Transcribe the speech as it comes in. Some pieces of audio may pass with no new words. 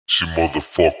It's your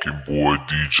motherfucking boy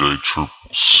DJ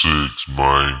 6ixx,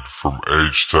 man. From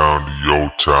H-Town to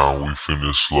Yo-Town, we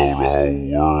finna slow the whole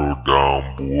world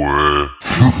down, boy.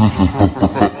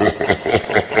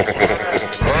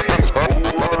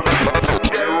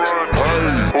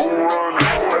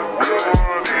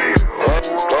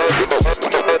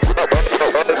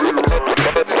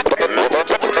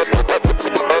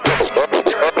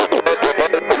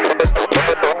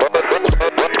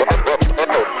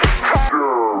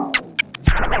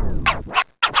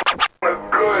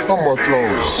 How much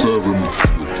on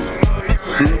 750?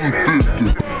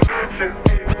 750.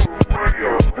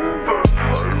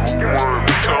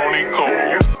 County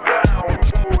Cole.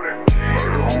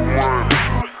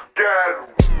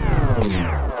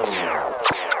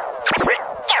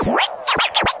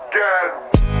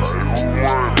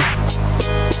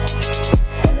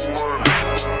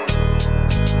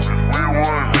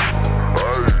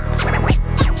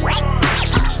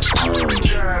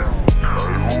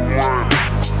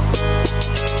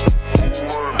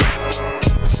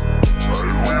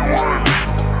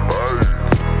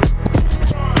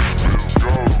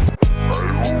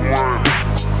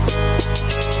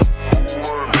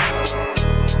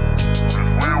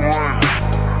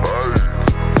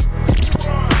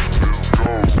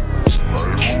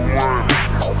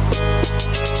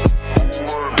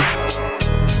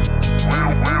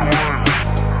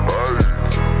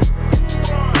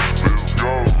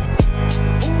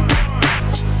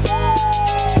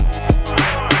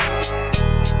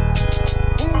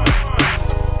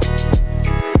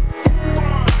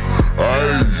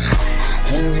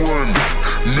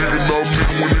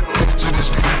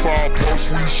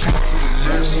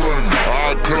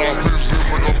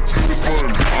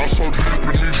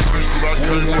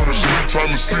 Trying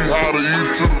to see how to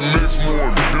eat till the next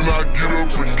morning. Then I get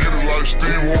up and get it like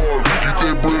Steve Harvey. Get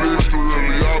that bread extra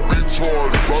early, I be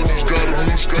charged. I just got a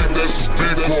new skate, that's a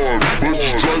big card. But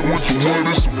you straight with the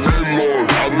wood, it's a big lord.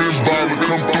 I been bottling,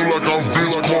 come through like I'm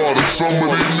Vince Carter. Some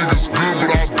of these niggas good, but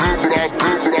I'm good, but I'm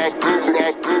good, but I'm good, but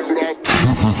I'm good, but I'm good.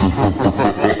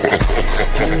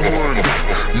 Who won?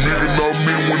 Nigga know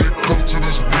me when it come to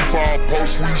this beef, I'll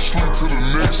post when you sleep to the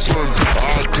next Sunday.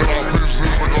 I cut off his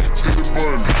lips like I'm Teddy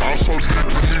Bundy. I'm so deep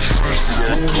in these streets,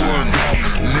 who won?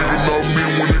 Nigga know me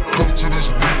when it come to this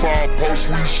beef, I'll post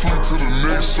when you sleep to the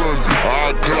next Sunday.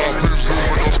 I cut off his lips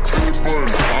like I'm Teddy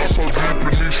Bundy. I'm so deep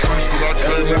in these streets that I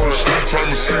can't run. Trying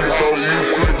to see how to eat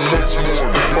till the next morning.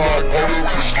 If I get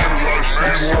up and sleep like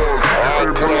Steve Harvey, I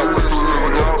cut off his lips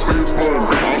like I'm Teddy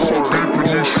Bundy. I'm so deep in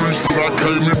these streets that I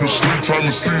can't even sleep. Trying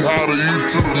to see how to eat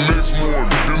till the next morning.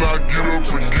 Then I get up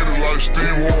and get it like Steve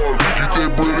Harvey. Get that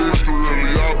bread extra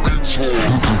early, I be torn.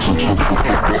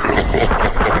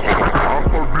 I'm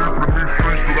so deep in these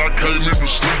streets that I can't even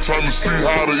sleep. Trying to see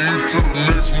how to eat till the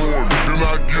next morning. Then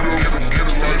I get up and get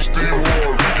it like Steve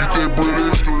Harvey. Get that bread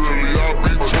extra early, I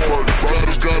be torn.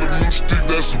 Brothers got a new stick,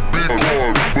 that's a big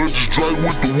card. But just straight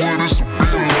with the wood, it's a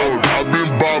big lord. I been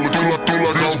ballin' through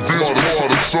like I'm Vince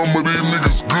Carter. Some of these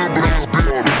niggas good, but I'm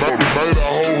big. Made a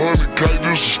whole 100K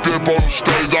just to step on the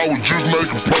stage. I was just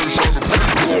making plays on the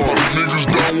free card. Niggas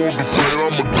don't want the fade,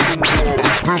 I'm a good card.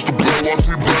 Pistol play, watch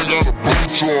me bang out a blue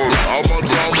charge. All my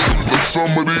diamonds, but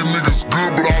some of these niggas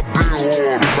good, but I been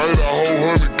hard. Made a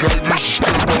whole 100K just to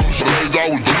step on the stage. I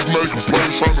was just making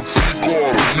plays on the free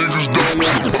card. Niggas don't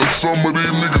want the fade. Some of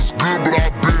these niggas good, but I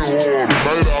been hard.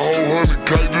 Made a whole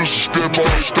 100K just to step on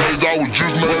the stage. I was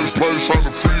just making plays on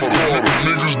the free card.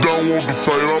 Niggas don't want the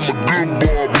fade, I'm a good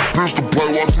boy. Pistol play,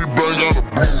 watch me bang out a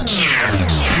blue.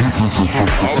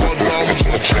 All my diamonds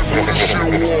are cheap when this shit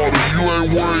water. You ain't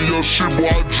wearing your shit,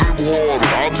 boy, I drip harder.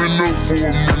 I've been up for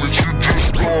a minute, you just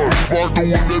started. Spark the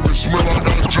wind, that bitch smell like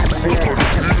I just farted.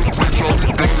 Hit a bitch on the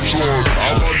guns hard.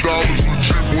 All my diamonds are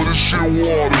cheap when this shit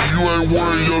water. You ain't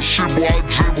wearing your shit, boy, I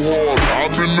drip harder.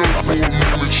 I've been up for a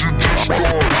minute, you just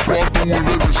started. Spark the wind,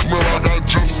 that bitch smell like I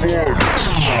just farted.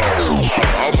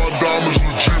 All my diamonds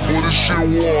are cheap when this shit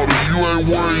water. You ain't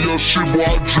wearing your shit, boy,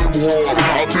 I drip harder.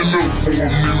 I've been up for a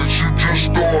minute, you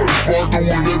just started. Fuck the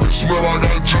wind, that bitch smell like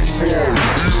I just farted.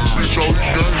 He a bitch out, he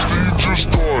gangsta, he just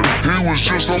started. He was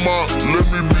just on my, let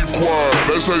me be quiet.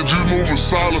 They say just moving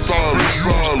silent, silent,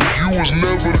 silent. You was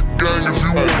never the gang if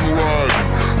you wasn't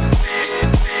riding.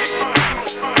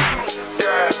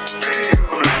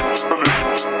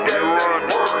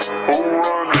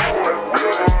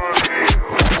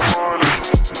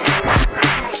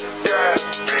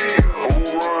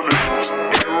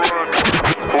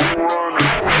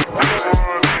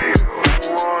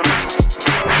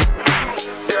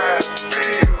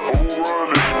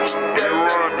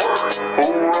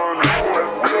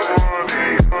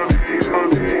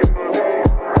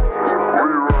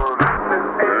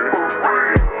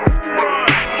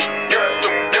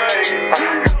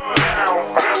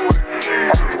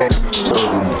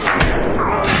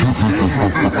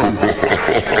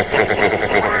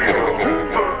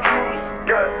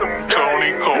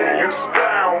 money calls.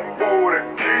 Down for the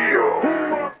kill.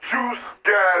 Juice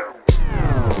got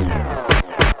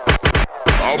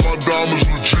all my diamonds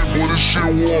legit, boy, this shit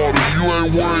water. You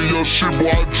ain't wearing your shit,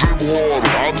 boy, I drip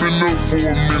harder. I been up for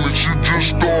a minute, you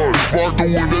just started. Spark the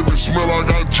wind, that bitch smell like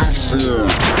I just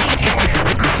farted.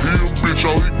 He a bitch,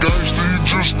 oh, he gangsta, he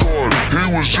just started.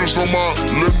 He was just on my,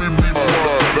 let me be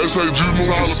quiet. They say just move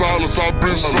silence, I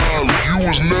been silent. You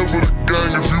was never the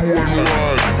gang if you wasn't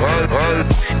lying. Hey, hey.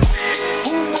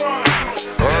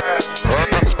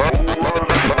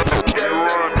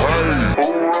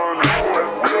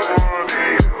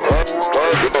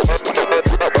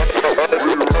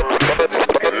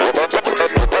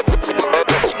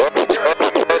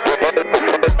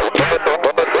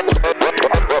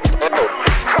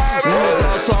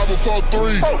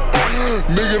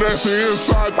 Nigga, that's the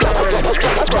inside thing.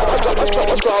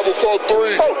 Top before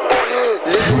 3.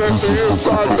 Nigga, that's the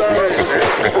inside thing.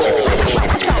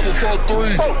 Top before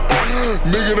 3.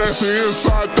 Nigga, that's the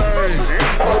inside thing.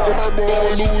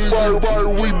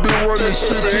 We been running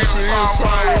shit in the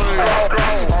inside lane.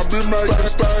 I been making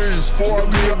stains before I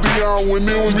met Dion when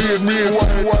it was me and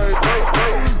Wayne.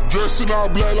 Dressing all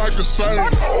black like a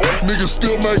saint. Niggas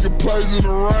still making plays in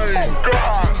the rain.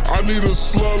 I need a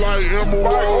slut like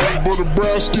Emerald, but a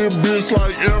brown skin bitch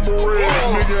like Emerald.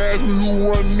 Nigga asked me who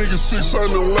run nigga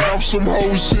 600 laugh some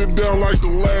whole shit down like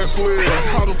the last leg.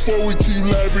 How the fuck we keep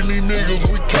laughing these niggas?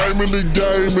 We came in the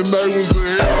game and they was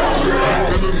ahead.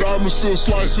 And the diamond still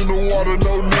slicing the water.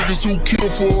 No niggas who kill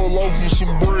for a loaf of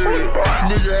some bread.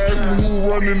 Nigga asked me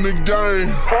who running the game,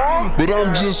 but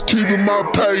I'm just keeping my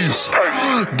pace.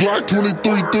 Glock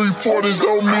 23 340s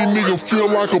on me, nigga feel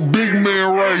like a big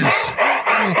man race.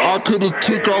 I could've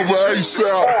took over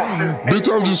ASAP, bitch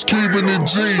I'm just keeping it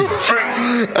G.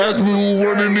 Ask me who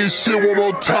running this shit one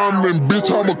more time and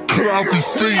bitch I'ma cut off your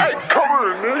feet. Hey, come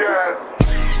on, nigga.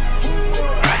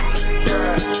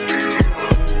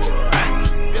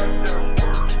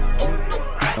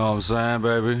 You know what I'm saying,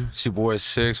 baby? It's your boy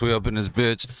 6. We up in this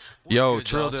bitch. Yo,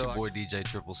 Trill, it's your boy DJ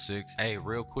 6ixx. Hey,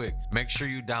 real quick, make sure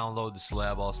you download the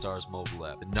SlabAllStarz mobile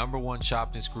app, the #1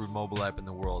 chopped and screwed mobile app in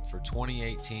the world for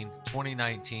 2018,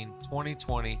 2019,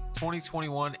 2020,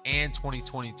 2021, and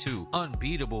 2022.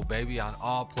 Unbeatable, baby, on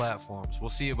all platforms. We'll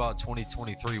see about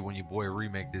 2023 when your boy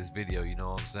remake this video, you know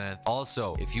what I'm saying?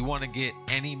 Also, if you want to get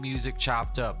any music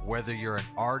chopped up, whether you're an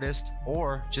artist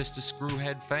or just a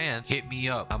Screwhead fan, hit me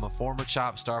up. I'm a former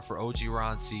chop star for OG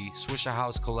Ron C, Swisher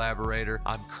House collaborator.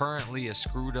 I'm currently a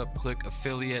Screwed Up Click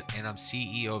affiliate, and I'm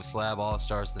CEO of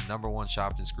SlabAllStarz, the #1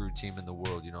 chopped and screwed team in the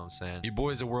world, you know what I'm saying? Your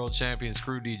boy's a world champion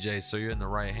screw DJ, so you're in the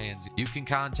right hands. You can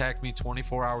contact me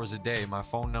 24 hours a day. My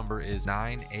phone number is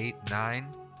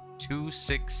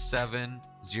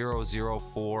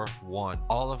 989-267-0041.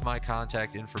 All of my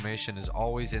contact information is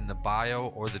always in the bio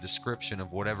or the description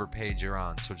of whatever page you're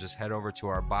on. So just head over to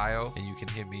our bio and you can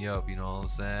hit me up, you know what I'm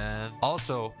saying?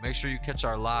 Also, make sure you catch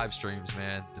our live streams,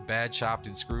 man. The Bad Chopped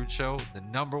and Screwed Show, the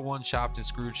 #1 chopped and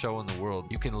screwed show in the world.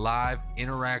 You can live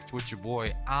interact with your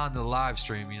boy on the live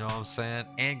stream, you know what I'm saying?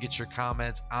 And get your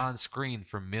comments on screen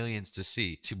for millions to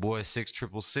see. It's your boy 6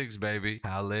 666, baby.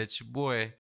 Holla at your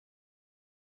boy.